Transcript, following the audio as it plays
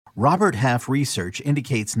Robert Half research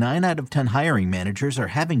indicates 9 out of 10 hiring managers are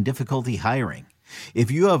having difficulty hiring.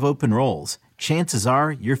 If you have open roles, chances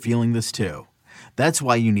are you're feeling this too. That's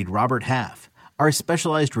why you need Robert Half. Our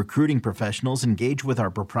specialized recruiting professionals engage with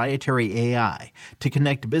our proprietary AI to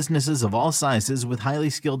connect businesses of all sizes with highly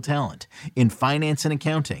skilled talent in finance and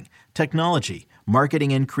accounting, technology,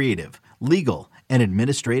 marketing and creative, legal, and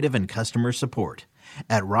administrative and customer support.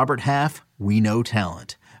 At Robert Half, we know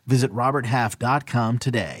talent. Visit roberthalf.com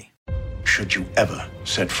today. Should you ever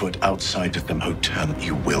set foot outside of the hotel,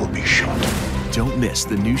 you will be shot. Don't miss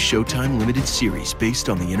the new Showtime limited series based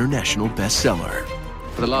on the international bestseller.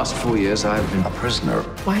 For the last 4 years, I've been a prisoner.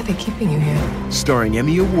 Why are they keeping you here? Starring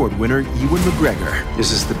Emmy Award winner Ewan McGregor.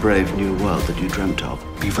 This is the brave new world that you dreamt of.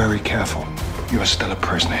 Be very careful. You are still a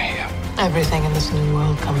prisoner here. Everything in this new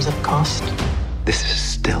world comes at cost. This is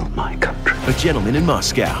still my country. A Gentleman in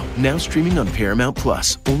Moscow, now streaming on Paramount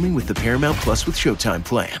Plus, only with the Paramount Plus with Showtime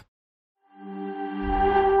plan.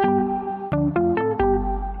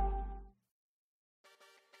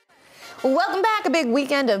 Welcome back. A big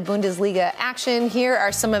weekend of Bundesliga action. Here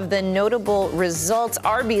are some of the notable results.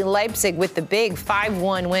 RB Leipzig with the big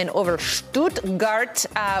 5-1 win over Stuttgart.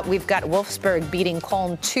 We've got Wolfsburg beating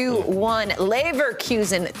Köln 2-1.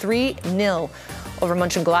 Leverkusen 3-0 over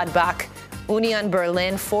Mönchengladbach. Union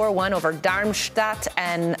Berlin 4-1 over Darmstadt,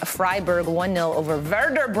 and Freiburg 1-0 over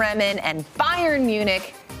Werder Bremen, and Bayern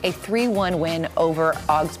Munich a 3-1 win over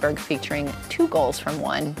Augsburg, featuring 2 goals from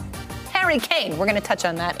one. Harry Kane. We're going to touch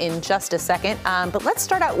on that in just a second. But let's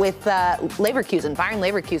start out with Leverkusen, Bayern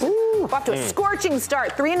Leverkusen. Off to a scorching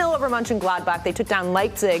start, 3-0 over Mönchengladbach. They took down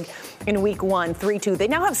Leipzig in week 1, 3-2. They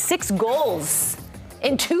now have 6 goals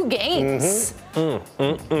in 2 games.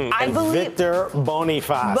 I believe Victor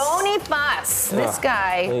Boniface. This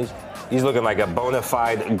guy. He's looking like a bona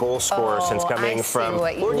fide goal scorer since coming from.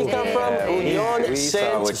 Where did he come from? Union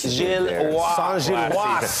Saint-Gilloise.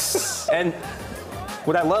 And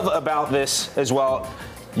what I love about this as well,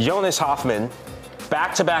 Jonas Hoffmann,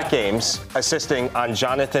 back-to-back games, assisting on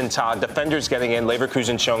Jonathan Tah. Defenders getting in,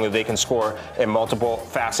 Leverkusen showing that they can score in multiple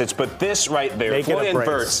facets. But this right there, Florian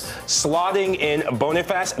Wirtz slotting in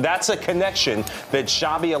Boniface, that's a connection that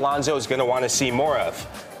Xabi Alonso is going to want to see more of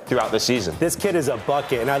throughout the season. This kid is a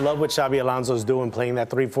bucket, and I love what Xabi Alonso's doing, playing that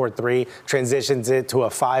 3-4-3, transitions it to a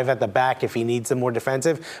 5 at the back if he needs them more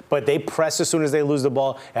defensive. But they press as soon as they lose the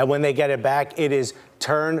ball, and when they get it back, it is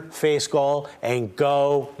turn, face goal, and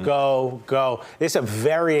go, go, go. It's a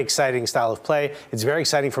very exciting style of play. It's very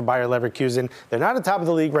exciting for Bayer Leverkusen. They're not at the top of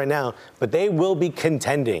the league right now, but they will be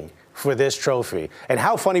contending for this trophy. And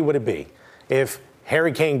how funny would it be if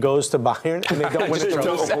Harry Kane goes to Bayern and they don't win the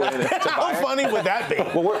trophy? How funny would that be?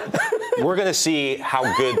 Well, we're going to see how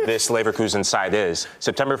good this Leverkusen side is.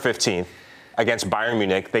 September 15th. Against Bayern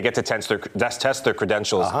Munich, they get to test their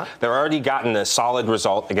credentials. They've already gotten a solid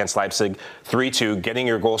result against Leipzig, 3-2, getting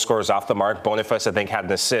your goal scorers off the mark. Boniface, I think, had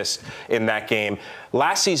an assist in that game.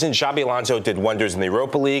 Last season, Xabi Alonso did wonders in the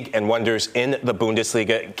Europa League and wonders in the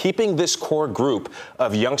Bundesliga, keeping this core group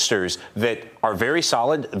of youngsters that are very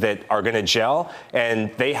solid, that are going to gel,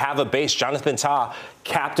 and they have a base. Jonathan Tah,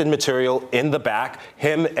 captain material in the back.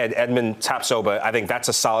 Him and Edmund Tapsoba, I think that's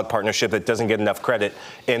a solid partnership that doesn't get enough credit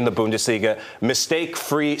in the Bundesliga.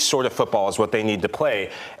 Mistake-free sort of football is what they need to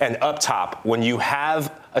play. And up top, when you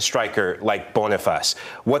have a striker like Boniface,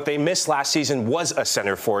 what they missed last season was a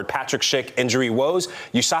center forward. Patrick Schick, injury woes.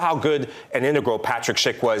 You saw how good and integral Patrick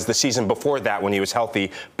Schick was the season before that when he was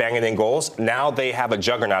healthy, banging in goals. Now they have a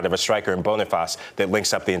juggernaut of a striker in Boniface that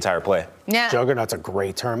links up the entire play. Yeah. Juggernaut's a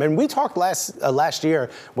great term. And we talked last year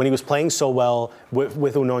when he was playing so well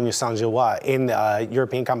with Union Saint-Gilloise in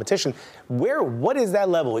European competition. What is that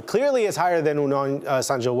level? It clearly is higher than Union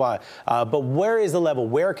Saint-Gilloise. But where is the level?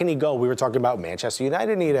 Where can he go? We were talking about Manchester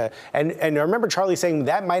United and I remember Charlie saying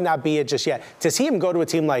that might not be it just yet. To see him go to a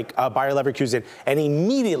team like Bayer Leverkusen and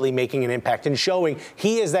immediately making an impact and showing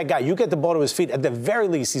he is that guy. You get the ball to his feet, at the very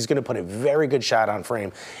least, he's going to put a very good shot on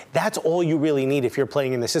frame. That's all you really need if you're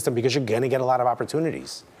playing in the system, because you're going to get a lot of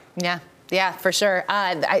opportunities. Yeah, for sure.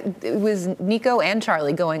 It was Nico and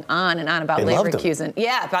Charlie going on and on about Leverkusen.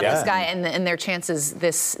 Yeah, about this guy and their chances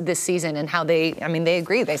this season and how they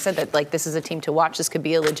agree. They said that this is a team to watch. This could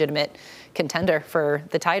be a legitimate contender for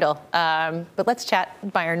the title. But let's chat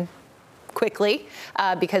Bayern quickly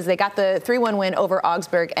because they got the 3-1 win over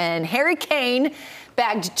Augsburg, and Harry Kane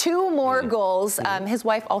bagged 2 more goals. His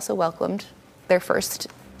wife also welcomed their first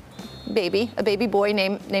baby, a baby boy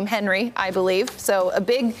named Henry, I believe. So a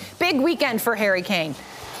big weekend for Harry Kane.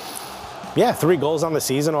 Yeah, 3 goals on the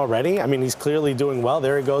season already. I mean, he's clearly doing well.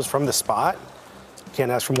 There he goes from the spot.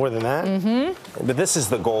 Can't ask for more than that. Mm-hmm. But this is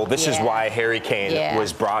the goal. This is why Harry Kane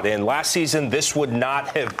was brought in. Last season, this would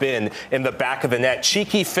not have been in the back of the net.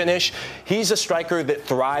 Cheeky finish. He's a striker that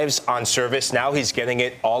thrives on service. Now he's getting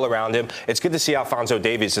it all around him. It's good to see Alphonso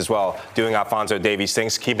Davies as well, doing Alphonso Davies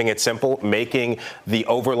things, keeping it simple, making the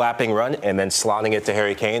overlapping run, and then slotting it to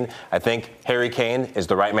Harry Kane. I think Harry Kane is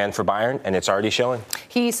the right man for Bayern, and it's already showing.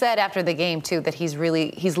 He said after the game, too, that he's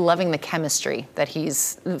loving the chemistry that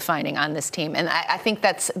he's finding on this team. And I think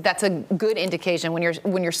that's a good indication when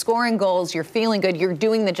you're scoring goals, you're feeling good, you're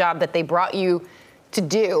doing the job that they brought you to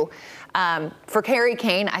do. For Harry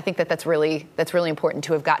Kane, I think that's really important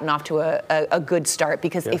to have gotten off to a good start,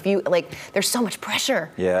 because if you there's so much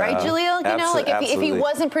pressure, right, Jaleel? You know, if he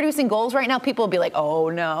wasn't producing goals right now, people would be like, oh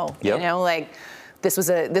no, you know, This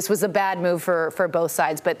was a bad move for both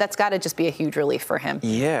sides, but that's got to just be a huge relief for him.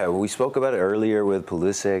 Yeah, we spoke about it earlier with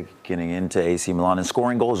Pulisic getting into AC Milan and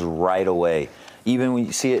scoring goals right away. Even when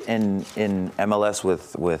you see it in MLS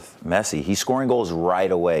with Messi, he's scoring goals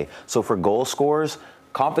right away. So for goal scorers,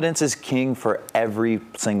 confidence is king for every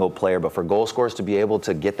single player, but for goal scorers to be able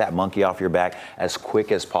to get that monkey off your back as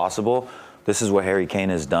quick as possible, this is what Harry Kane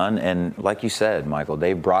has done. And like you said, Michael,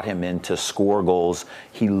 they brought him in to score goals.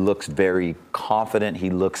 He looks very confident. He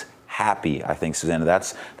looks happy, I think, Susanna.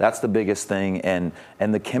 That's the biggest thing. And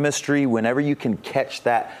the chemistry, whenever you can catch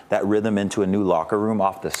that rhythm into a new locker room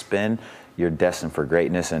off the spin, you're destined for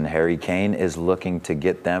greatness, and Harry Kane is looking to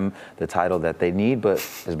get them the title that they need. But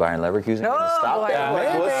is Bayern Leverkusen going to stop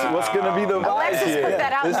that? What's going to be the vibe Alexis here? put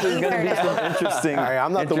that out This is going to be some interesting.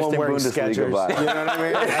 I'm not the one wearing Skechers. You know what I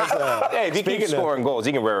mean? Hey, if he keeps scoring goals,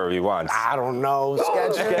 he can wear whatever he wants. I don't know.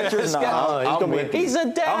 Skechers. He's a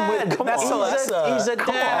dad. He's a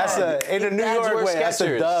dad. In a New York way, that's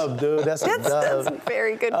a dub, dude. That's a dub. That's a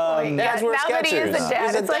very good point. Now that he is a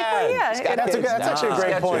dad, it's like, well, yeah. That's actually a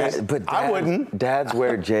great point. But I wouldn't. Dads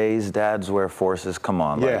wear J's, dads wear Forces. Come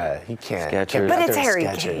on. He can't. Skechers. But it's Harry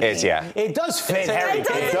Kane. It does fit Harry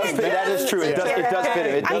Kane. That is true. It does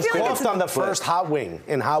fit. He's closed on the first Hot Wing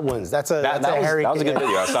in Hot Ones. That's a Harry Kane. That was a good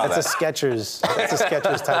video. I saw that. That's a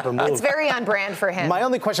Skechers type of move. It's very on brand for him. My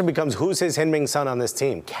only question becomes, who's his Heung-min Son on this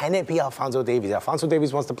team? Can it be Alphonso Davies? Alphonso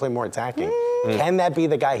Davies wants to play more attacking. Can that be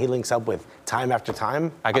the guy he links up with time after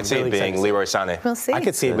time? I could see it being Leroy Sané. We'll see. I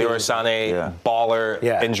could see it. Leroy Sané, baller,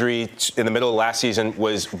 injury in the middle of last season,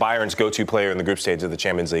 was Bayern's go-to player in the group stage of the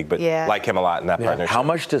Champions League, but like him a lot in that partnership. How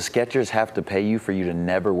much does Skechers have to pay you for you to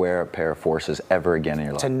never wear a pair of Forces ever again in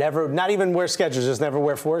your life? To never, not even wear Skechers, just never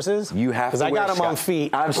wear Forces? You have to. Because I got them on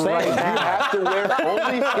feet. I'm saying you have to wear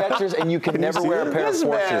only Skechers, and you can never wear a pair of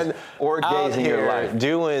Forces or gaze in your life.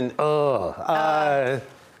 Doing.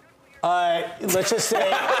 Let's just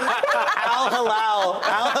say Al Hilal,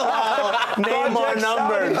 name more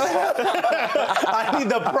numbers. I need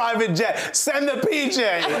the private jet. Send the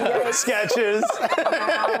PJ. Skechers.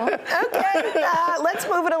 Okay, let's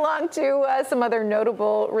move it along to some other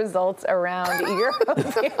notable results around Europe.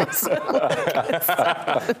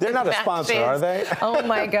 They're not a sponsor, are they? Oh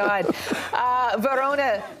my God.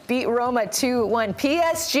 Verona beat Roma 2-1.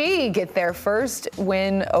 PSG get their first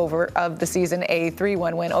win of the season, a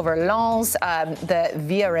 3-1 win over Lens. The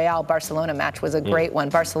Villarreal Barcelona match was a great one.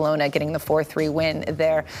 Barcelona getting the 4-3 win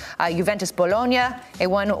there. Juventus Bologna, a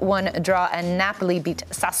 1-1 draw, and Napoli beat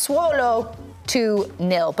Sassuolo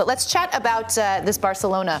 2-0. But let's chat about this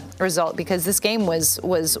Barcelona result, because this game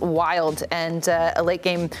was wild, and a late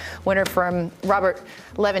game winner from Robert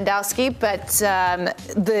Lewandowski. But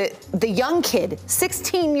the young kid,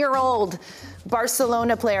 16-year-old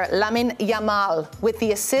Barcelona player Lamine Yamal with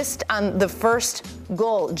the assist on the first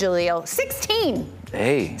goal, Jaleel. 16.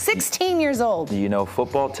 Hey. 16 years old. You know,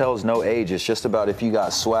 football tells no age. It's just about if you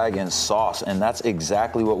got swag and sauce, and that's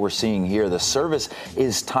exactly what we're seeing here. The service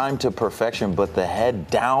is timed to perfection, but the head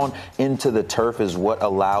down into the turf is what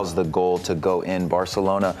allows the goal to go in.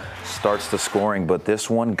 Barcelona starts the scoring, but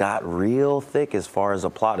this one got real thick as far as the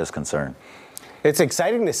plot is concerned. It's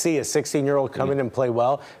exciting to see a 16-year-old come in and play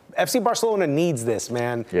well. FC Barcelona needs this,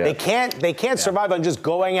 man. Yeah. They can't survive on just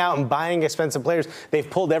going out and buying expensive players. They've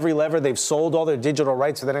pulled every lever. They've sold all their digital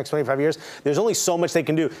rights for the next 25 years. There's only so much they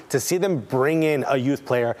can do. To see them bring in a youth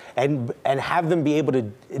player and have them be able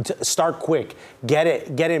to start quick, get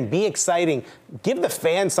in, be exciting, give the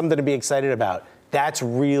fans something to be excited about. That's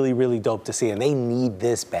really, really dope to see, and they need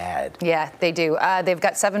this bad. Yeah, they do. They've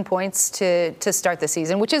got 7 points to start the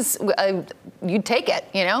season, which is you'd take it,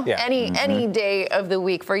 you know, any day of the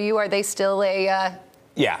week. For you, are they still a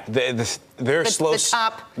Yeah, they're slow. The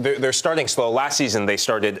top. They're starting slow. Last season, they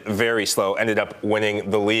started very slow, ended up winning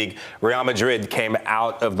the league. Real Madrid came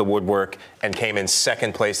out of the woodwork and came in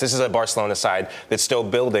second place. This is a Barcelona side that's still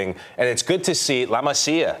building, and it's good to see La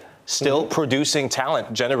Masia still producing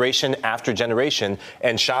talent generation after generation,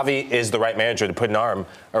 and Xavi is the right manager to put an arm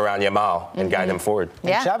around Yamal and guide him forward.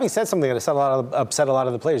 Yeah. Xavi said something that upset a lot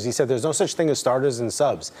of the players. He said there's no such thing as starters and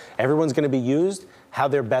subs. Everyone's going to be used how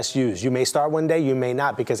they're best used. You may start one day, you may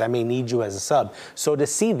not, because I may need you as a sub. So to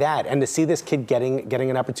see that and to see this kid getting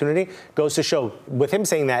an opportunity goes to show, with him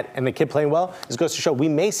saying that and the kid playing well, it goes to show we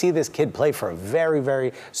may see this kid play for very,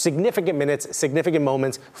 very significant minutes, significant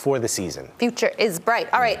moments for the season. Future is bright.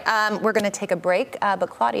 All right, we're going to take a break, but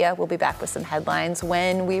Claudia will be back with some headlines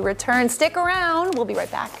when we return. Stick around. We'll be right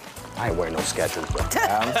back. I ain't wearing no Skechers, bro.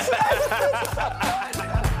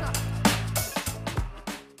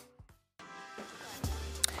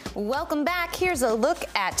 Welcome back. Here's a look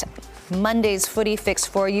at Monday's footy fix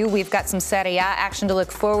for you. We've got some Serie A action to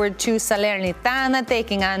look forward to. Salernitana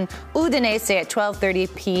taking on Udinese at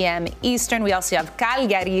 12:30 p.m. Eastern. We also have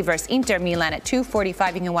Cagliari versus Inter Milan at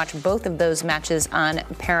 2:45. You can watch both of those matches on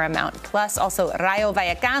Paramount Plus. Also, Rayo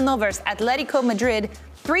Vallecano versus Atletico Madrid,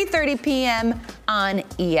 3:30 p.m. on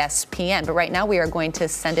ESPN. But right now we are going to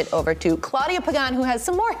send it over to Claudia Pagan, who has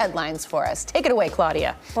some more headlines for us. Take it away,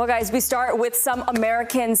 Claudia. Well, guys, we start with some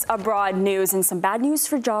Americans abroad news and some bad news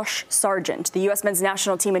for Josh Sargent. The U.S. men's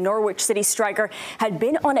national team and Norwich City striker had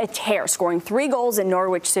been on a tear, scoring 3 goals in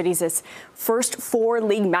Norwich City's first 4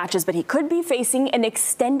 league matches, but he could be facing an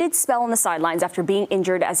extended spell on the sidelines after being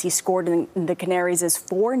injured as he scored in the Canaries'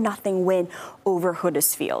 4-0 win over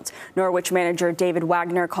Huddersfield. Norwich manager David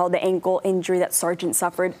Wagner called the ankle injury that Sargent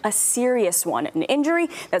suffered a serious one, an injury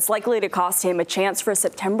that's likely to cost him a chance for a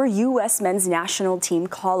September U.S. men's national team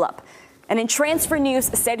call-up. And in transfer news,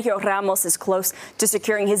 Sergio Ramos is close to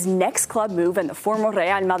securing his next club move, and the former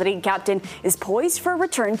Real Madrid captain is poised for a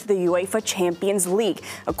return to the UEFA Champions League.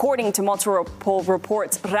 According to multiple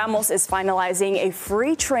reports, Ramos is finalizing a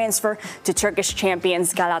free transfer to Turkish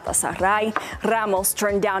champions Galatasaray. Ramos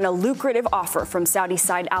turned down a lucrative offer from Saudi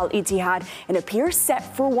side Al Ittihad and appears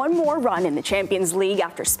set for one more run in the Champions League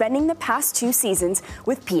after spending the past 2 seasons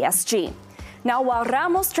with PSG. Now, while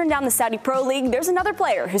Ramos turned down the Saudi Pro League, there's another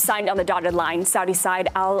player who signed on the dotted line. Saudi side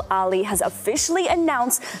Al Ahly has officially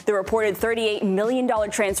announced the reported $38 million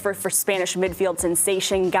transfer for Spanish midfield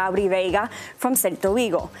sensation Gabri Veiga from Celta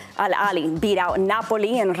Vigo. Al Ahly beat out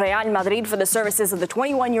Napoli and Real Madrid for the services of the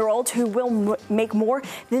 21-year-old, who will make more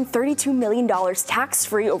than $32 million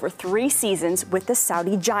tax-free over 3 seasons with the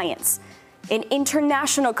Saudi Giants. In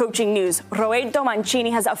international coaching news, Roberto Mancini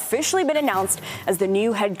has officially been announced as the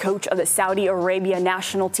new head coach of the Saudi Arabia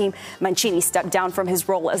national team. Mancini stepped down from his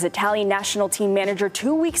role as Italian national team manager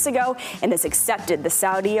 2 weeks ago and has accepted the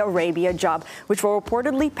Saudi Arabia job, which will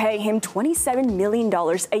reportedly pay him $27 million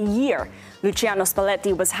a year. Luciano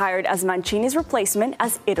Spalletti was hired as Mancini's replacement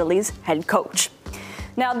as Italy's head coach.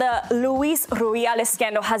 Now, the Luis Rubiales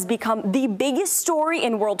scandal has become the biggest story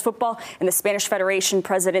in world football, and the Spanish Federation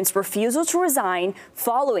president's refusal to resign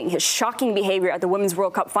following his shocking behavior at the Women's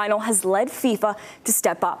World Cup final has led FIFA to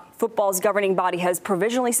step up. Football's governing body has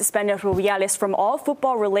provisionally suspended Rubiales from all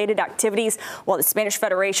football-related activities, while the Spanish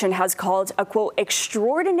Federation has called a, quote,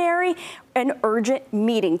 extraordinary and urgent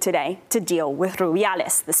meeting today to deal with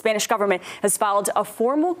Rubiales. The Spanish government has filed a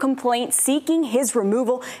formal complaint seeking his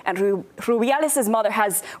removal, and Rubiales' mother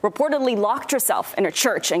has reportedly locked herself in a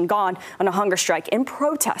church and gone on a hunger strike in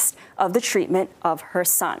protest of the treatment of her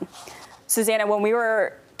son. Susanna, when we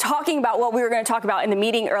were talking about what we were going to talk about in the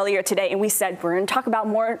meeting earlier today, and we said we're going to talk about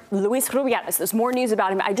more Luis Rubiales. There's more news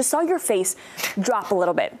about him. I just saw your face drop a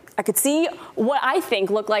little bit. I could see what I think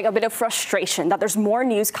looked like a bit of frustration, that there's more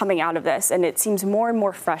news coming out of this, and it seems more and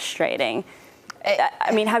more frustrating.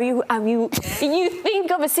 I mean, have you think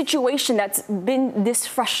of a situation that's been this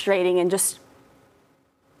frustrating and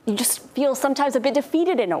you just feel sometimes a bit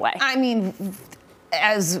defeated in a way? I mean,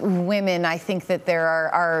 as women, I think that there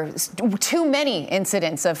are too many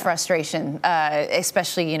incidents of frustration,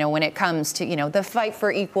 especially, when it comes to, the fight for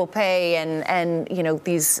equal pay and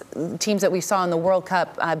these teams that we saw in the World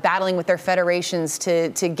Cup battling with their federations to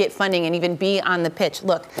get funding and even be on the pitch.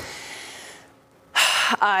 Look,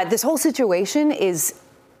 this whole situation is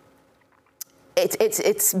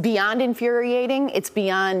it's beyond infuriating. It's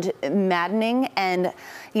beyond maddening. And,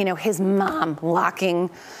 his mom locking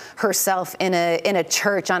herself in a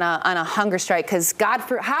church on a hunger strike because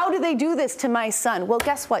how do they do this to my son? Well,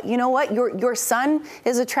 guess what? You know what? Your son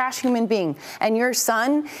is a trash human being, and your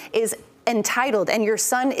son is entitled, and your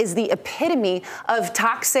son is the epitome of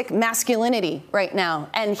toxic masculinity right now,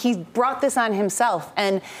 and he brought this on himself.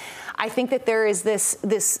 And I think that there is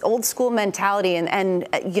this old school mentality, and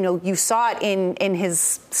you saw it in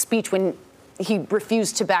his speech when he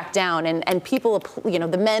refused to back down, and people,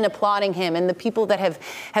 the men applauding him, and the people that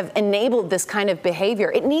have enabled this kind of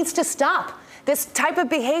behavior. It needs to stop. This type of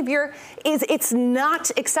behavior it's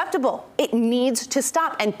not acceptable. It needs to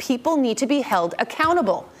stop, and people need to be held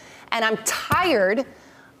accountable. And I'm tired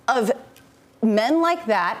of men like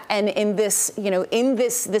that, and in this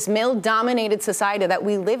male-dominated society that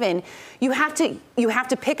we live in, you have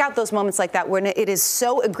to pick out those moments like that when it is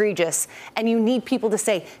so egregious, and you need people to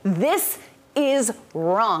say, this is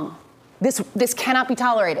wrong. This cannot be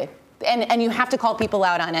tolerated. And you have to call people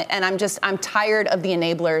out on it. And I'm tired of the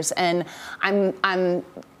enablers, and I'm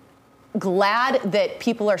glad that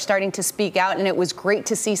people are starting to speak out, and it was great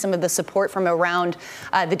to see some of the support from around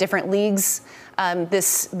the different leagues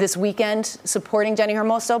this weekend supporting Jenny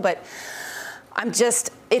Hermoso. But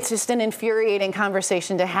it's just an infuriating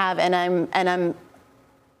conversation to have, and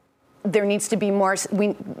there needs to be more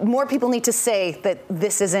people need to say that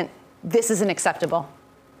this isn't acceptable.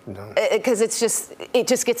 Because it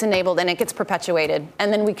just gets enabled and it gets perpetuated,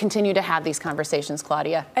 and then we continue to have these conversations,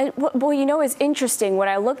 Claudia. And it's interesting when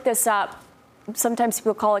I look this up. Sometimes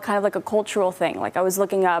people call it kind of like a cultural thing. Like I was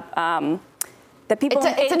looking up that people.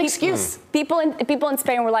 It's an excuse. People in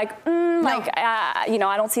Spain were like,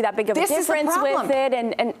 I don't see that big of a difference with it,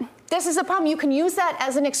 and this is a problem. You can use that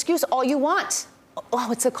as an excuse all you want.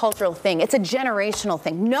 Oh, it's a cultural thing. It's a generational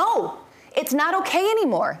thing. No. It's not okay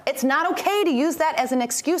anymore. It's not okay to use that as an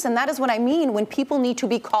excuse, and that is what I mean when people need to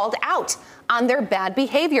be called out on their bad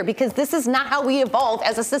behavior, because this is not how we evolve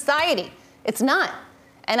as a society. It's not.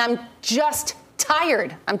 And I'm just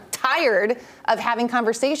tired. I'm tired of having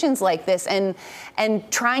conversations like this and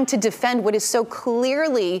trying to defend what is so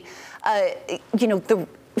clearly,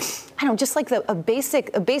 just like a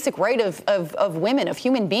basic right of women, of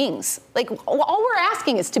human beings. Like all we're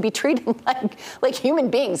asking is to be treated like human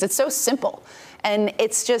beings. It's so simple. And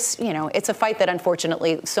it's just, it's a fight that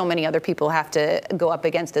unfortunately so many other people have to go up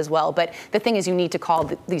against as well. But the thing is, you need to call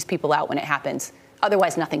these people out when it happens.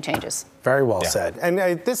 Otherwise, nothing changes. Very well said. And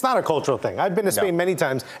it's not a cultural thing. I've been to Spain many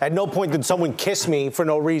times. At no point did someone kiss me for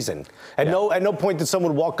no reason. At no point did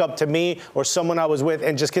someone walk up to me or someone I was with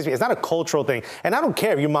and just kiss me. It's not a cultural thing. And I don't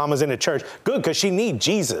care if your mama's in a church. Good, because she needs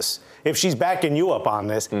Jesus. If she's backing you up on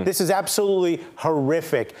this, this is absolutely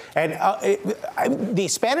horrific. And the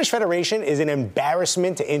Spanish Federation is an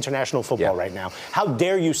embarrassment to international football right now. How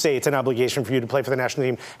dare you say it's an obligation for you to play for the national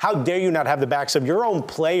team? How dare you not have the backs of your own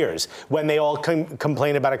players when they all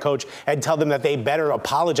complain about a coach and tell them that they better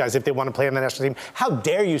apologize if they want to play on the national team? How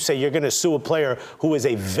dare you say you're going to sue a player who is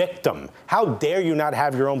a victim? How dare you not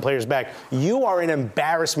have your own players back? You are an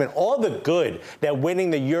embarrassment. All the good that winning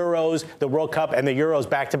the Euros, the World Cup, and the Euros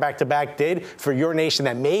back-to-back did for your nation,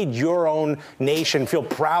 that made your own nation feel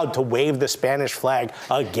proud to wave the Spanish flag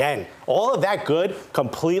again. All of that good,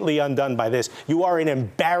 completely undone by this. You are an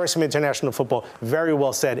embarrassment to international football. Very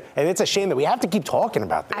well said. And it's a shame that we have to keep talking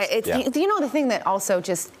about this. The thing that also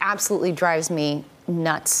just absolutely drives me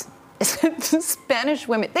nuts is the Spanish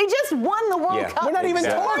women. They just won the World Cup. We're not even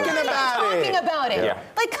talking about it. Yeah.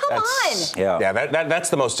 Like, come on. Yeah, that's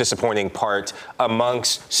the most disappointing part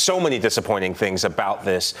amongst so many disappointing things about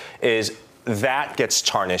this is that gets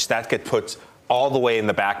tarnished. That gets put all the way in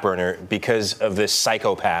the back burner because of this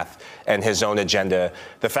psychopath and his own agenda.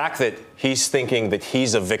 The fact that he's thinking that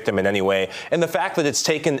he's a victim in any way, and the fact that it's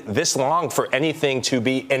taken this long for anything to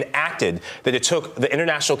be enacted, that it took the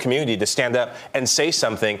international community to stand up and say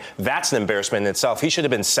something, that's an embarrassment in itself. He should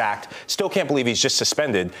have been sacked. Still can't believe he's just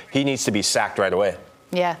suspended. He needs to be sacked right away.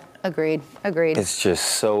 Yeah. Agreed. It's just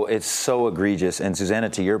so egregious. And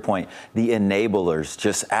Susanna, to your point, the enablers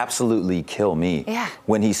just absolutely kill me. Yeah.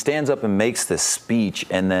 When he stands up and makes this speech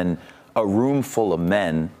and then a room full of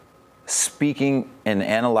men speaking and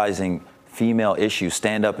analyzing female issues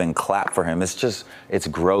stand up and clap for him. It's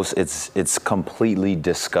gross. It's completely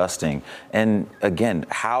disgusting. And again,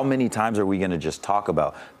 how many times are we going to just talk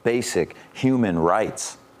about basic human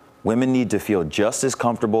rights? Women need to feel just as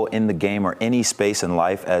comfortable in the game or any space in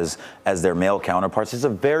life as their male counterparts. It's a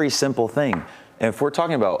very simple thing. And if we're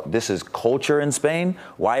talking about this is culture in Spain,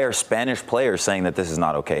 why are Spanish players saying that this is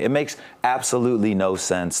not okay? It makes absolutely no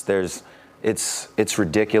sense. It's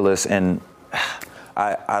ridiculous, and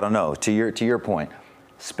I don't know. To your point,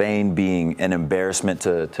 Spain being an embarrassment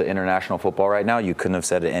to international football right now, you couldn't have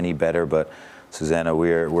said it any better. But Susanna,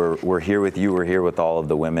 we're here with you. We're here with all of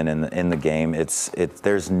the women in the game.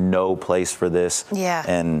 There's no place for this. Yeah.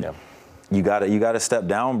 And You gotta step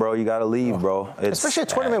down, bro. You gotta leave, bro. Especially a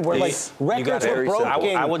tournament where records were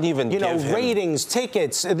broken. I wouldn't even ratings,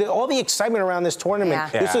 tickets, all the excitement around this tournament.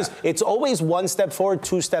 Yeah. It's always one step forward,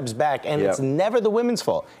 two steps back, and it's never the women's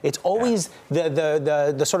fault. It's always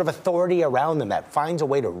the sort of authority around them that finds a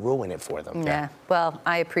way to ruin it for them. Yeah. Well,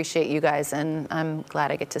 I appreciate you guys, and I'm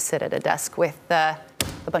glad I get to sit at a desk with a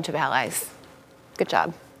bunch of allies. Good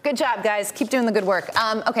job. Good job, guys. Keep doing the good work.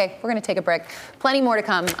 Okay, we're going to take a break. Plenty more to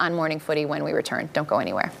come on Morning Footy when we return. Don't go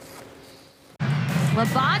anywhere.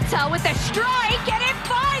 Labonta with a strike, and it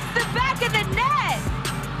finds the back of the net.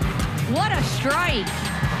 What a strike.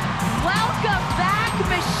 Welcome back,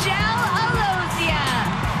 Michelle Alozia.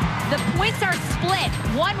 The points are split,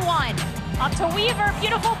 1-1. Up to Weaver,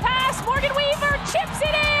 beautiful pass. Morgan Weaver chips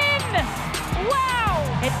it in. Wow.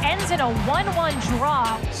 It ends in a 1-1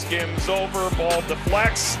 draw. Skims over, ball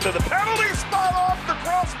deflects to the penalty spot, off the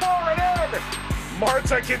crossbar and in.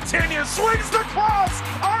 Marta continues, swings the cross.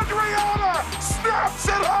 Adriana snaps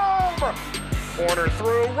it home. Corner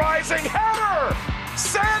through, rising header.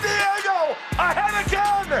 San Diego ahead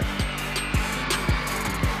again.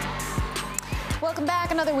 Welcome back.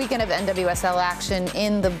 Another weekend of NWSL action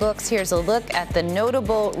in the books. Here's a look at the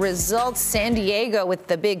notable results. San Diego with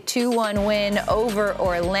the big 2-1 win over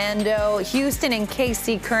Orlando. Houston and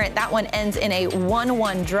KC Current, that one ends in a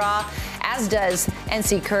 1-1 draw, as does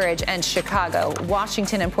NC Courage and Chicago.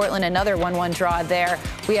 Washington and Portland, another 1-1 draw there.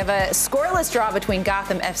 We have a scoreless draw between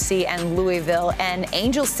Gotham FC and Louisville, and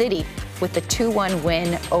Angel City with the 2-1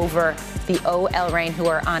 win over the OL Reign, who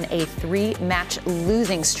are on a 3-match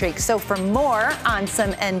losing streak. So for more on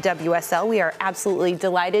some NWSL, we are absolutely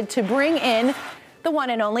delighted to bring in the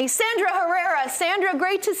one and only Sandra Herrera. Sandra,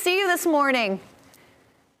 great to see you this morning.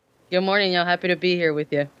 Good morning, y'all. Happy to be here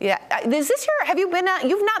with you. Yeah. Is this have you been on,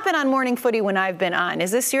 you've not been on Morning Footy when I've been on.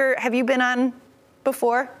 Have you been on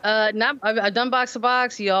before? I've done Box to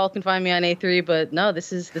Box. Y'all can find me on A3, but no,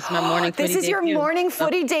 this is my Morning Footy debut. This is your Morning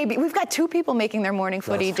Footy debut. We've got two people making their Morning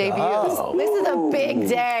Footy debuts. This is a big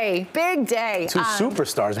day. Big day. Two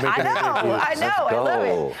superstars making their debuts. I know. I love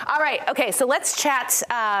it. All right. Okay. So let's chat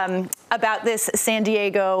about this San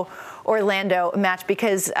Diego Orlando match,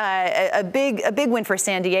 because a big win for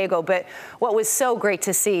San Diego. But what was so great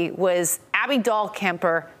to see was Abby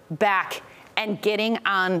Dahlkemper back and getting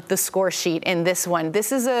on the score sheet in this one.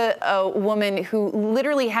 This is a woman who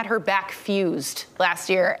literally had her back fused last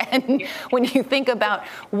year. And when you think about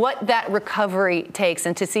what that recovery takes,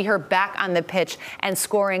 and to see her back on the pitch and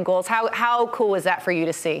scoring goals, how cool was that for you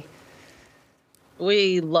to see?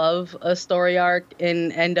 We love a story arc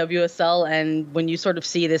in NWSL, and when you sort of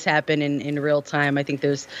see this happen in real time, I think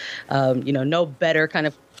there's no better kind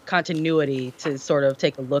of continuity to sort of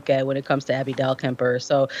take a look at when it comes to Abby Dahlkemper.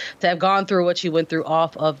 So to have gone through what she went through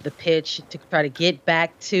off of the pitch, to try to get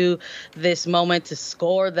back to this moment, to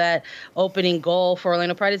score that opening goal for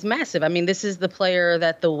Orlando Pride is massive. I mean, this is the player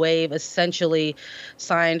that the Wave essentially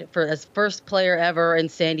signed for as first player ever in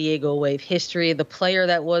San Diego Wave history, the player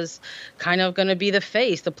that was kind of going to be the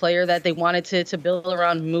face, the player that they wanted to build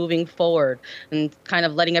around moving forward, and kind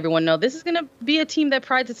of letting everyone know this is going to be a team that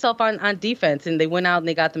prides itself on defense. And they went out and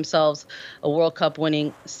they got themselves a World Cup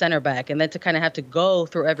winning center back, and then to kind of have to go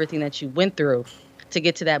through everything that you went through to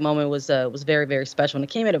get to that moment was very, very special. And it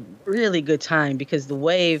came at a really good time, because the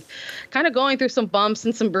Wave kind of going through some bumps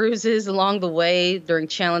and some bruises along the way during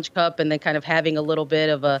Challenge Cup, and then kind of having a little bit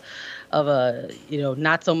of a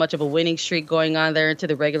not so much of a winning streak going on there into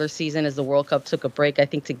the regular season as the World Cup took a break. I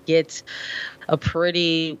think to get a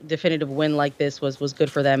pretty definitive win like this was good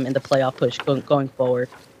for them in the playoff push going forward.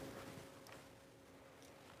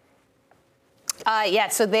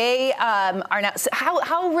 So they are now. So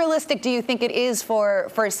how realistic do you think it is for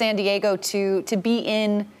San Diego to be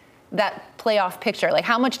in that playoff picture? Like,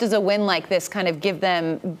 how much does a win like this kind of give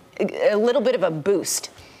them a little bit of a boost?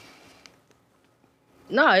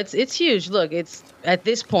 No, it's huge. Look, it's at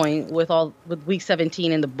this point with week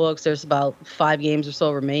 17 in the books, there's about 5 games or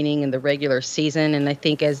so remaining in the regular season, and I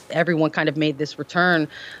think as everyone kind of made this return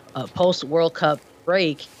post World Cup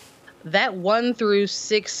break, that 1 through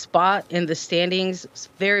 6 spot in the standings is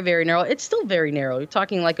very, very narrow. It's still very narrow. You're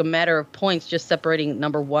talking like a matter of points just separating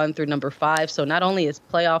number 1 through number 5. So not only is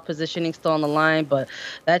playoff positioning still on the line, but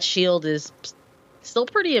that shield is still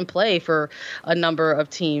pretty in play for a number of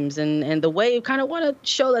teams. And the way you kind of want to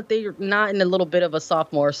show that they're not in a little bit of a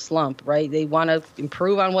sophomore slump, right? They want to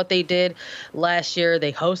improve on what they did last year.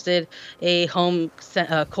 They hosted a home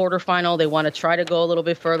quarterfinal. They want to try to go a little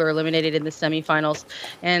bit further, eliminated in the semifinals.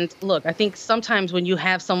 And look, I think sometimes when you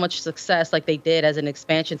have so much success like they did as an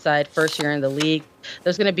expansion side first year in the league,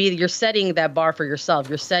 there's going to be, you're setting that bar for yourself.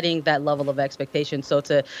 You're setting that level of expectation. So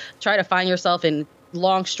to try to find yourself in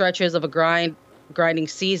long stretches of a grinding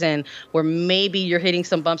season where maybe you're hitting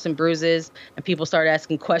some bumps and bruises and people start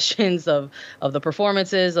asking questions of the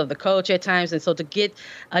performances of the coach at times. And so to get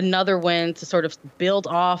another win, to sort of build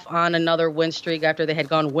off on another win streak after they had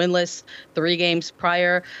gone winless 3 games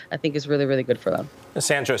prior, I think is really, really good for them.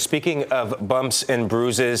 Sandra, speaking of bumps and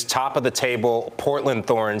bruises, top of the table, Portland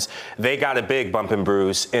Thorns, they got a big bump and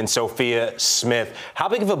bruise in Sophia Smith. How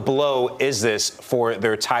big of a blow is this for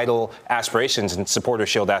their title aspirations and Supporter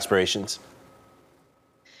Shield aspirations?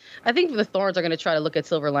 I think the Thorns are going to try to look at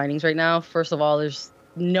silver linings right now. First of all, there's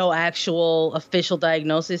no actual official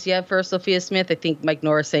diagnosis yet for Sophia Smith. I think Mike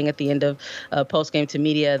Norris saying at the end of post-game to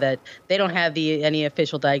media that they don't have any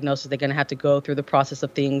official diagnosis. They're going to have to go through the process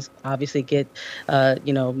of things, obviously get,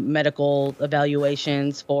 medical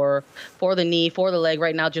evaluations for the knee, for the leg.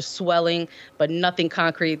 Right now, just swelling, but nothing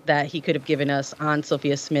concrete that he could have given us on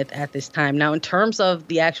Sophia Smith at this time. Now, in terms of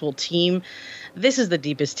the actual team, this is the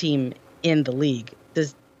deepest team in the league.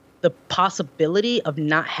 Does the possibility of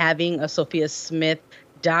not having a Sophia Smith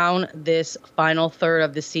down this final third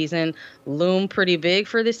of the season loom pretty big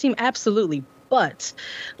for this team? Absolutely. But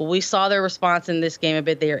we saw their response in this game a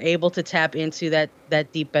bit. They are able to tap into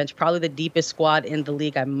that deep bench, probably the deepest squad in the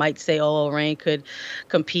league. I might say OO Reign could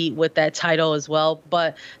compete with that title as well.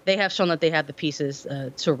 But they have shown that they have the pieces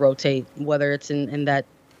to rotate, whether it's in that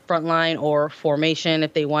front line or formation,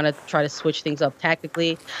 if they want to try to switch things up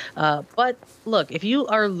tactically. But look, if you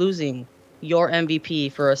are losing your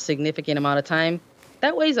MVP for a significant amount of time,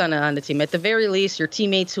 that weighs on the team. At the very least, your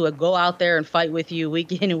teammates who go out there and fight with you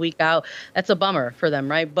week in and week out, that's a bummer for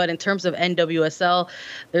them, right? But in terms of NWSL,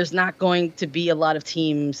 there's not going to be a lot of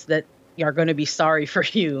teams that are going to be sorry for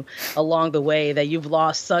you along the way that you've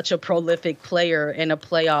lost such a prolific player in a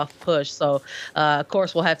playoff push. So, of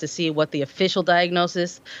course, we'll have to see what the official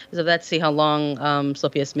diagnosis is of that, see how long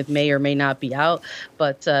Sophia Smith may or may not be out.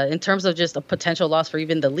 But in terms of just a potential loss for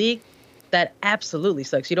even the league, that absolutely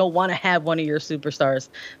sucks. You don't want to have one of your superstars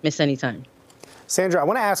miss any time. Sandra, I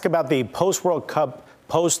want to ask about the post-World Cup,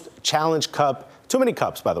 post-Challenge Cup. Too many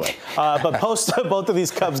cups, by the way. But post both of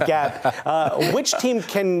these cups gap, which team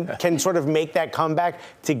can sort of make that comeback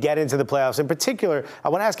to get into the playoffs? In particular, I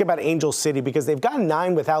want to ask about Angel City because they've gotten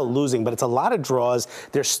 9 without losing, but it's a lot of draws.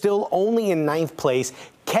 They're still only in 9th place.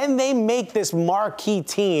 Can they make this marquee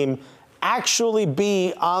team actually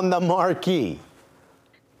be on the marquee?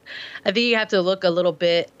 I think you have to look a little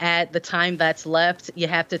bit at the time that's left. You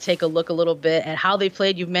have to take a look a little bit at how they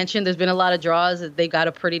played. You've mentioned there's been a lot of draws. They got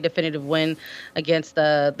a pretty definitive win against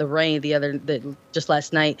the Reign just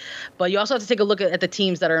last night. But you also have to take a look at the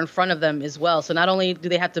teams that are in front of them as well. So not only do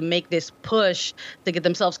they have to make this push to get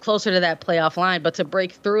themselves closer to that playoff line, but to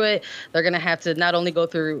break through it, they're going to have to not only go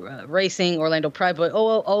through Racing, Orlando Pride, but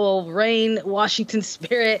Reign, Washington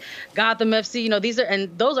Spirit, Gotham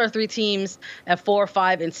FC. Those are 3 teams at 4,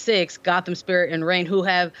 5, and 6. Gotham Spirit and Reign, who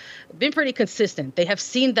have been pretty consistent. They have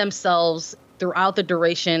seen themselves throughout the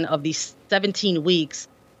duration of these 17 weeks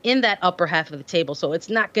in that upper half of the table. So it's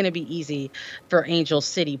not going to be easy for Angel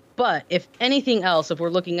City. But if anything else, if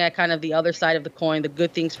we're looking at kind of the other side of the coin, the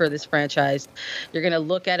good things for this franchise, you're going to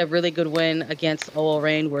look at a really good win against OO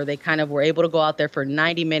Reign where they kind of were able to go out there for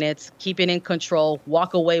 90 minutes, keep it in control,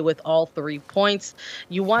 walk away with all 3 points.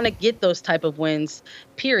 You want to get those type of wins,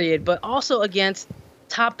 period, but also against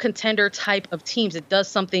top contender type of teams. It does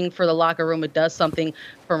something for the locker room. It does something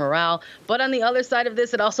for morale. But on the other side of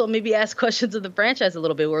this, it also maybe asks questions of the franchise a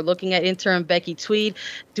little bit. We're looking at interim Becky Tweed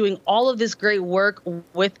doing all of this great work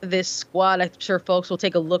with this squad. I'm sure folks will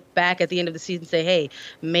take a look back at the end of the season and say, hey,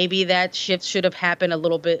 maybe that shift should have happened a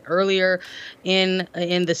little bit earlier in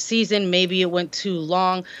the season. Maybe it went too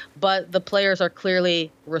long. But the players are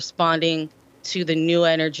clearly responding to the new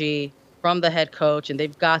energy from the head coach, and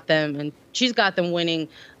they've got them, and she's got them winning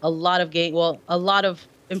a lot of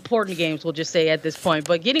important games, we'll just say at this point,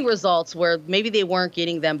 but getting results where maybe they weren't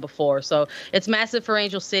getting them before. So it's massive for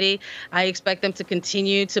Angel City. I expect them to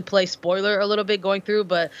continue to play spoiler a little bit going through,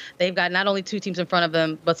 but they've got not only 2 teams in front of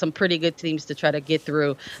them, but some pretty good teams to try to get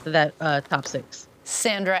through that top 6.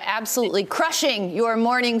 Sandra, absolutely crushing your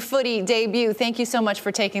morning footy debut. Thank you so much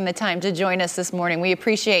for taking the time to join us this morning. We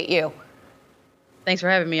appreciate you. Thanks for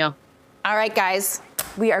having me, y'all. All right, guys.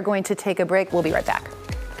 We are going to take a break. We'll be right back.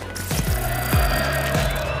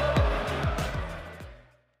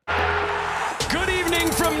 Good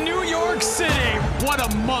evening from New York City. What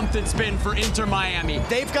a month it's been for Inter Miami.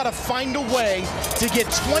 They've got to find a way to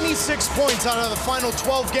get 26 points out of the final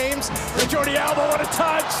 12 games. Jordi Alba, what a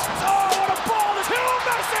touch. Oh, what a ball to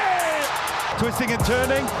Messi. Twisting and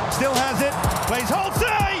turning, still has it. Plays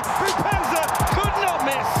Holsey. Rubiales could not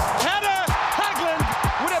miss. Header, Hagland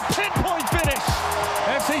with a pinpoint finish.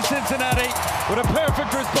 FC Cincinnati with a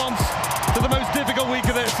perfect response to the most difficult week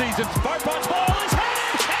of their season. Bart's ball is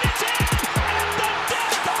headed, and it's in. And the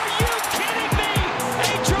death, are you kidding me?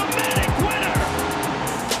 A dramatic winner.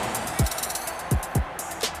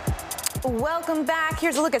 Welcome back.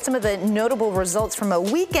 Here's a look at some of the notable results from a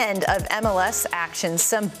weekend of MLS action.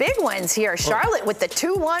 Some big ones here. Charlotte with the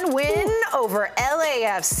 2-1 win over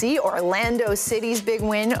LAFC. Orlando City's big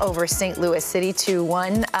win over St. Louis City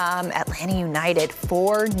 2-1. Atlanta United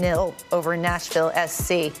 4-0 over Nashville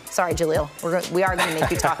SC. Sorry, Jaleel. We are going to make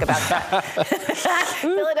you talk about that.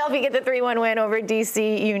 Philadelphia get the 3-1 win over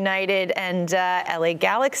DC United, and LA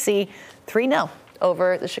Galaxy 3-0.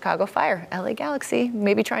 Over the Chicago Fire. LA Galaxy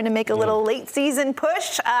maybe trying to make a little late season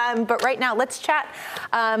push. But right now, let's chat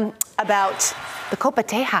about the Copa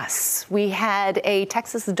Tejas. We had a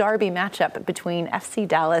Texas Derby matchup between FC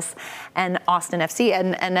Dallas and Austin FC.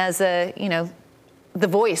 And as the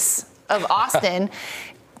voice of Austin,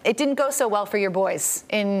 it didn't go so well for your boys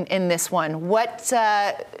in this one. What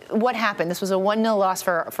happened? This was a 1-0 loss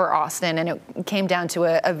for Austin, and it came down to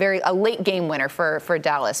a late game winner for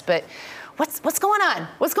Dallas. But What's going on?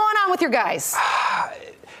 What's going on with your guys?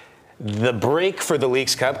 The break for the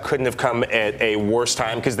Leagues Cup couldn't have come at a worse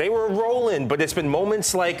time because they were rolling, but it's been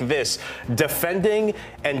moments like this, defending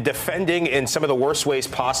in some of the worst ways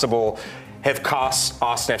possible, have cost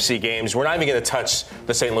Austin FC games. We're not even going to touch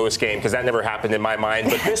the St. Louis game because that never happened in my mind,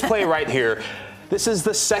 but this play right here, this is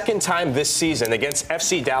the second time this season against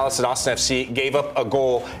FC Dallas that Austin FC gave up a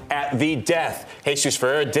goal at the death. Jesus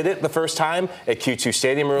Ferreira did it the first time at Q2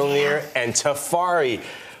 Stadium earlier, and Tafari.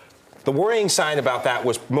 The worrying sign about that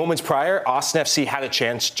was moments prior, Austin FC had a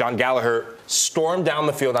chance. John Gallagher stormed down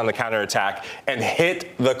the field on the counterattack and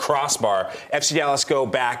hit the crossbar. FC Dallas go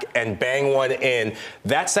back and bang one in.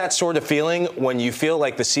 That's that sort of feeling when you feel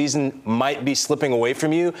like the season might be slipping away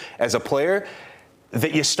from you as a player,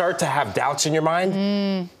 that you start to have doubts in your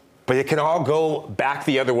mind, but it can all go back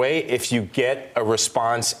the other way if you get a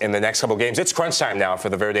response in the next couple of games. It's crunch time now for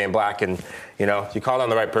the Verde and Black, and you called on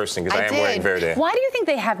the right person because I am wearing Verde. Why do you think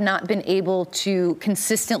they have not been able to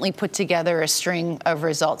consistently put together a string of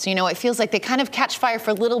results? It feels like they kind of catch fire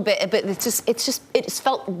for a little bit, but it's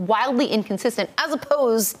felt wildly inconsistent as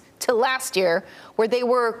opposed to last year where they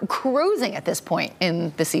were cruising at this point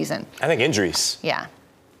in the season. I think injuries. Yeah.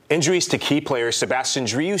 Injuries to key players. Sebastian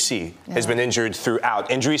Driussi has been injured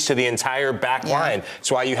throughout. Injuries to the entire back line.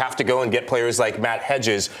 That's why you have to go and get players like Matt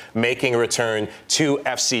Hedges making a return to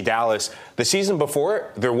FC Dallas. The season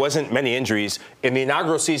before, there wasn't many injuries. In the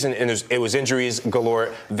inaugural season, it was injuries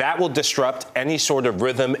galore. That will disrupt any sort of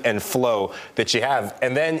rhythm and flow that you have.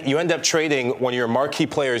 And then you end up trading one of your marquee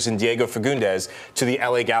players in Diego Fagundes to the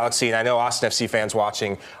LA Galaxy. And I know Austin FC fans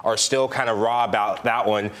watching are still kind of raw about that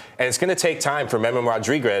one. And it's going to take time for Memo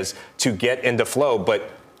Rodriguez to get into flow, but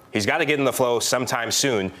he's got to get in the flow sometime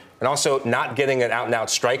soon. And also not getting an out-and-out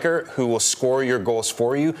striker who will score your goals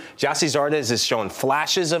for you. Jassy Zardes is showing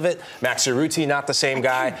flashes of it. Max Cerruti, not the same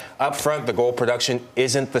guy. Up front, the goal production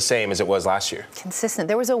isn't the same as it was last year. Consistent.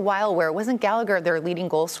 There was a while where wasn't Gallagher their leading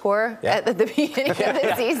goal scorer at the beginning of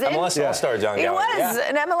the season? MLS All-Star, John Gallagher. He was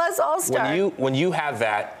an MLS All-Star. When you have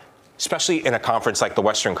that, especially in a conference like the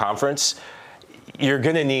Western Conference, you're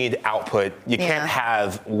going to need output. You can't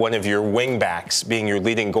have one of your wing backs being your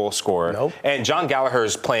leading goal scorer. Nope. And John Gallagher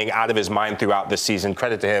is playing out of his mind throughout this season.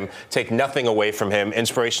 Credit to him. Take nothing away from him.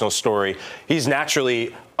 Inspirational story. He's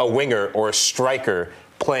naturally a winger or a striker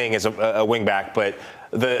playing as a wing back, but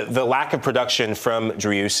the lack of production from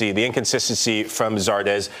Driussi, the inconsistency from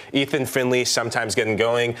Zardes, Ethan Finley sometimes getting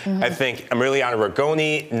going. I think Emiliano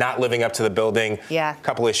Rigoni not living up to the building. Yeah.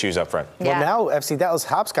 Couple issues up front. Well, now FC Dallas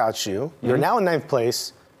hopscotched you. You're now in 9th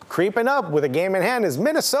place. Creeping up with a game in hand is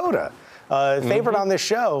Minnesota. Favored on this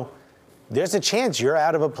show. There's a chance you're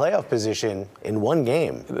out of a playoff position in one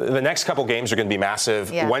game. The next couple games are going to be massive.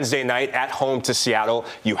 Wednesday night at home to Seattle.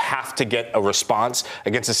 You have to get a response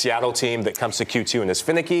against a Seattle team that comes to Q2 and is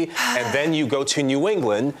finicky. And then you go to New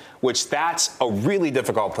England, which that's a really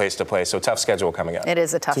difficult place to play. So tough schedule coming up. It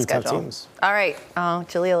is a tough schedule. Tough teams. All right. Oh,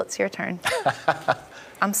 Jaleel, it's your turn.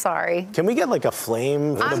 I'm sorry. Can we get like a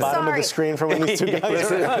flame for the bottom of the screen from when these two guys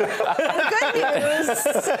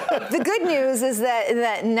The good news is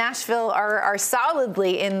that Nashville are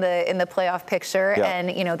solidly in the playoff picture,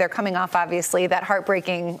 and they're coming off obviously that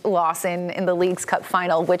heartbreaking loss in the Leagues Cup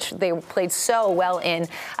final, which they played so well in.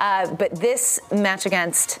 But this match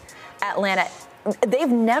against Atlanta, they've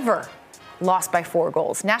never lost by 4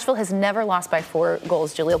 goals. Nashville has never lost by 4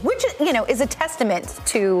 goals, Jaleel, which is a testament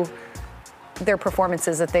to their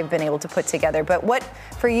performances that they've been able to put together. But what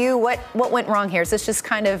went wrong here? Is this just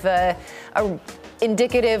kind of a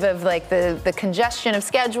indicative of like the congestion of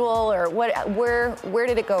schedule, or where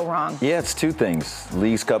did it go wrong? Yeah, it's 2 things.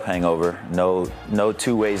 Leagues Cup hangover, no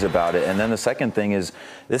 2 ways about it. And then the second thing is,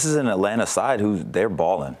 this is an Atlanta side who they're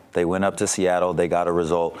balling. They went up to Seattle, they got a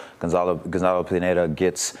result. Gonzalo Pineda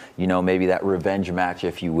gets, maybe that revenge match,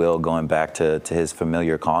 if you will, going back to his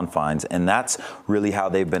familiar confines. And that's really how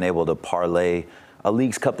they've been able to parlay a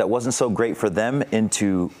Leagues Cup that wasn't so great for them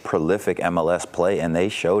into prolific MLS play, and they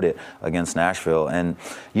showed it against Nashville. And,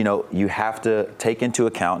 you have to take into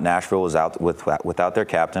account Nashville was out without their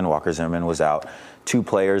captain. Walker Zimmerman was out. 2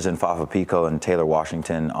 players in Fafa Pico and Taylor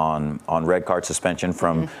Washington on red card suspension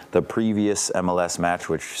from the previous MLS match,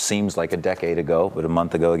 which seems like a decade ago, but a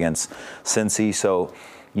month ago against Cincy. So,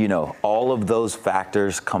 all of those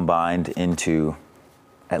factors combined into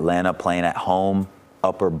Atlanta playing at home.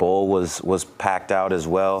 Upper Bowl was packed out as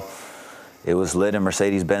well. It was lit in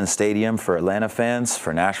Mercedes-Benz Stadium for Atlanta fans.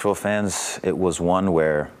 For Nashville fans, it was one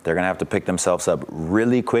where they're going to have to pick themselves up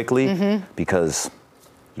really quickly because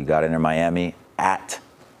you got Inter Miami at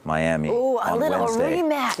Miami on Wednesday.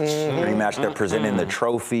 Rematch. They're presenting the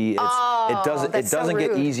trophy. It doesn't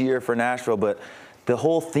get easier for Nashville, but the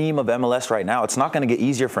whole theme of MLS right now, it's not going to get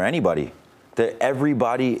easier for anybody.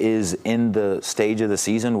 Everybody is in the stage of the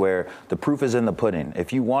season where the proof is in the pudding.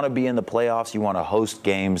 If you want to be in the playoffs, you want to host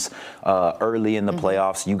games early in the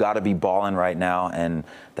playoffs, you got to be balling right now. And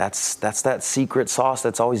that's that secret sauce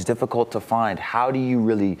that's always difficult to find. How do you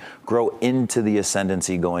really grow into the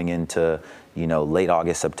ascendancy going into late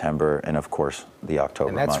August, September, and of course the October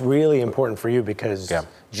And that's month? really important for you because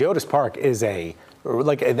Geodis Park is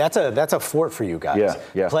that's a fort for you guys.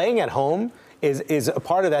 Yeah. Playing at home is a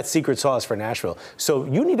part of that secret sauce for Nashville. So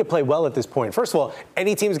you need to play well at this point. First of all,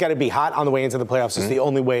 any team's got to be hot on the way into the playoffs. It's the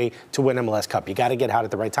only way to win MLS Cup. You got to get hot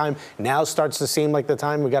at the right time. Now starts to seem like the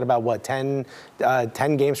time. We got about 10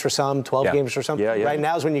 games for some, 12 games for some. Right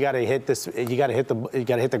now is when you got to hit this. You got to hit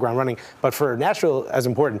the ground running. But for Nashville, as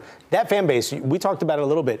important, that fan base. We talked about it a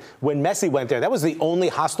little bit when Messi went there. That was the only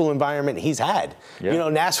hostile environment he's had. Yeah.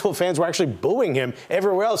 Nashville fans were actually booing him.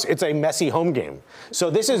 Everywhere else, it's a Messi home game.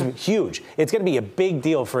 So this is huge. It's going to be a big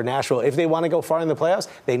deal for Nashville. If they want to go far in the playoffs,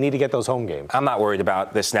 they need to get those home games. I'm not worried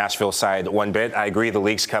about this Nashville side one bit. I agree, the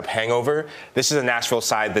Leagues Cup hangover. This is a Nashville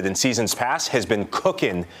side that in seasons past has been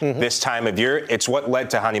cooking this time of year. It's what led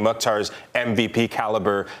to Hani Mukhtar's MVP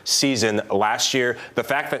caliber season last year. The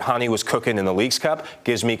fact that Hani was cooking in the Leagues Cup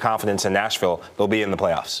gives me confidence in Nashville. They'll be in the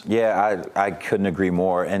playoffs. Yeah, I couldn't agree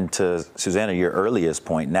more. And to Susanna, your earliest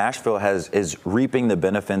point, Nashville is reaping the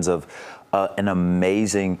benefits of an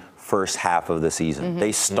amazing first half of the season.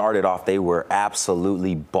 They started off, they were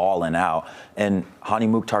absolutely balling out. And Hani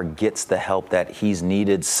Mukhtar gets the help that he's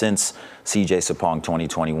needed since CJ Sapong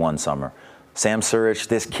 2021 summer. Sam Surich,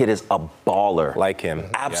 this kid is a baller. Like him.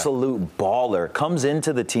 Absolute baller. Comes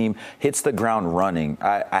into the team, hits the ground running.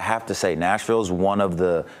 I have to say, Nashville's one of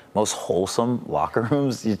the most wholesome locker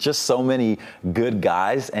rooms. It's just so many good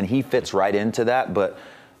guys, and he fits right into that. But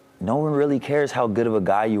no one really cares how good of a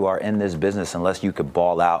guy you are in this business unless you could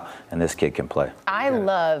ball out and this kid can play. I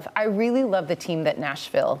really love the team that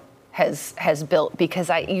Nashville has built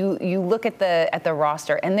because you look at the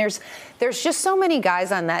roster and there's just so many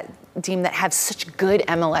guys on that team that have such good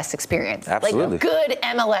MLS experience. Absolutely. Like good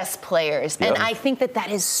MLS players. Yep. And I think that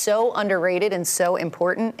is so underrated and so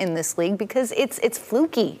important in this league because it's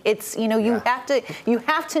fluky. It's you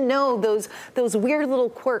have to know those weird little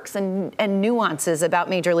quirks and nuances about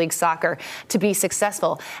Major League Soccer to be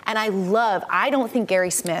successful. And I don't think Gary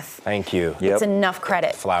Smith Thank you. gets enough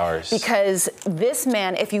credit. Flowers. Because this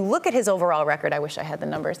man, if you look at his overall record, I wish I had the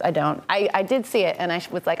numbers. I don't. I did see it and I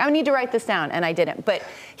was like, I need to write this down, and I didn't. But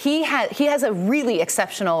he has a really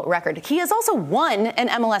exceptional record. He has also won an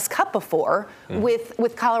MLS Cup before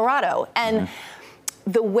with Colorado, and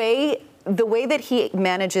the way that he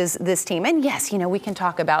manages this team, and yes, we can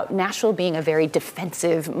talk about Nashville being a very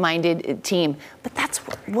defensive-minded team, but that's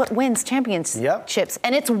what wins championships,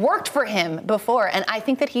 and it's worked for him before. And I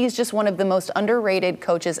think that he's just one of the most underrated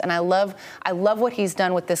coaches, and I love what he's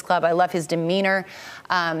done with this club. I love his demeanor.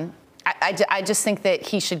 I just think that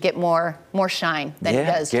he should get more more shine than he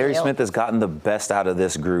does. Gary Jaleel. Smith has gotten the best out of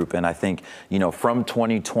this group, and I think, from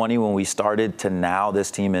 2020 when we started to now,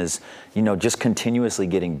 this team is, just continuously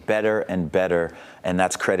getting better and better, and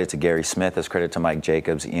that's credit to Gary Smith, that's credit to Mike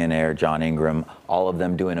Jacobs, Ian Ayre, John Ingram, all of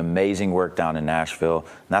them doing amazing work down in Nashville.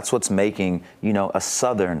 And that's what's making, a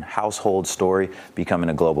Southern household story becoming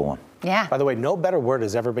a global one. Yeah. By the way, no better word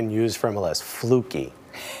has ever been used for MLS, fluky.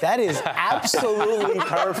 That is absolutely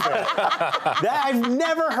perfect. I've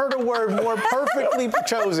never heard a word more perfectly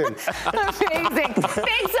chosen. Amazing.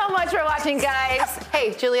 Thanks so much for watching, guys. Hey,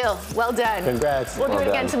 Jaleel, well done. Congrats. We'll do it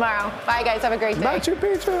again tomorrow. Bye, guys. Have a great day. Machu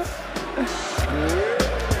Picchu.